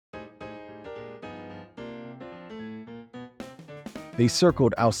They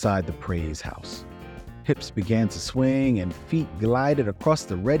circled outside the praise house. Hips began to swing and feet glided across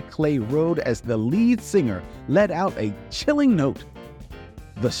the red clay road as the lead singer let out a chilling note.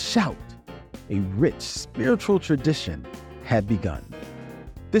 The shout, a rich spiritual tradition, had begun.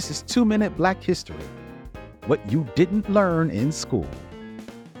 This is 2-Minute Black History, what you didn't learn in school.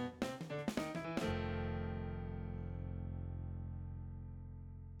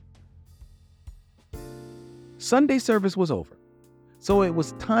 Sunday service was over, so it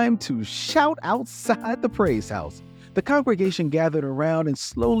was time to shout outside the praise house. The congregation gathered around and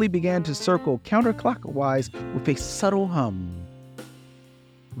slowly began to circle counterclockwise with a subtle hum.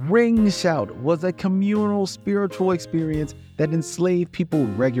 Ring shout was a communal spiritual experience that enslaved people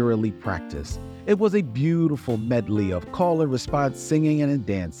regularly practiced. It was a beautiful medley of call and response singing and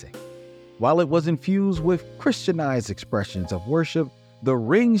dancing. While it was infused with Christianized expressions of worship, the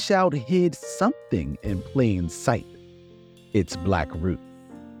ring shout hid something in plain sight: its Black roots.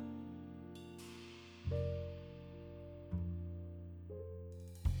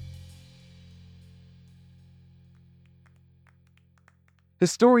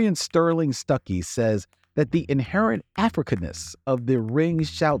 Historian Sterling Stuckey says that the inherent Africanness of the ring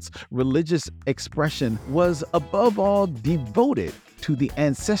shout's religious expression was above all devoted to the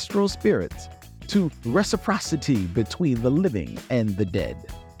ancestral spirits, to reciprocity between the living and the dead.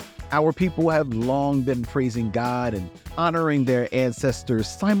 Our people have long been praising God and honoring their ancestors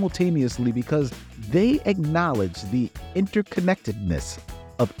simultaneously because they acknowledge the interconnectedness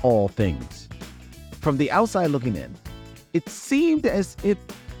of all things. From the outside looking in, it seemed as if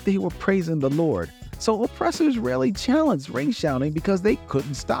they were praising the Lord. So oppressors rarely challenged ring shouting because they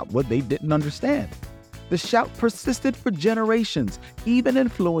couldn't stop what they didn't understand. The shout persisted for generations, even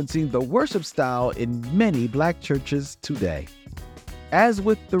influencing the worship style in many Black churches today. As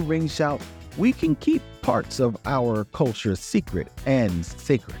with the ring shout, we can keep parts of our culture secret and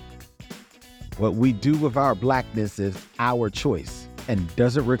sacred. What we do with our Blackness is our choice and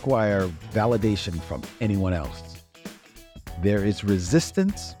doesn't require validation from anyone else. There is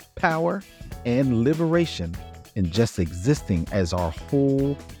resistance, power, and liberation in just existing as our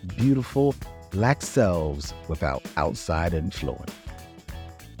whole, beautiful Black selves without outside influence.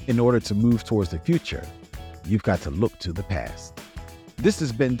 In order to move towards the future, you've got to look to the past. This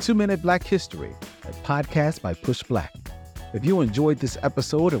has been 2-Minute Black History, a podcast by Push Black. If you enjoyed this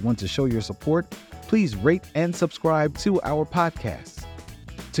episode and want to show your support, please rate and subscribe to our podcast.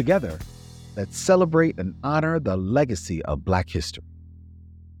 Together, let's celebrate and honor the legacy of Black history.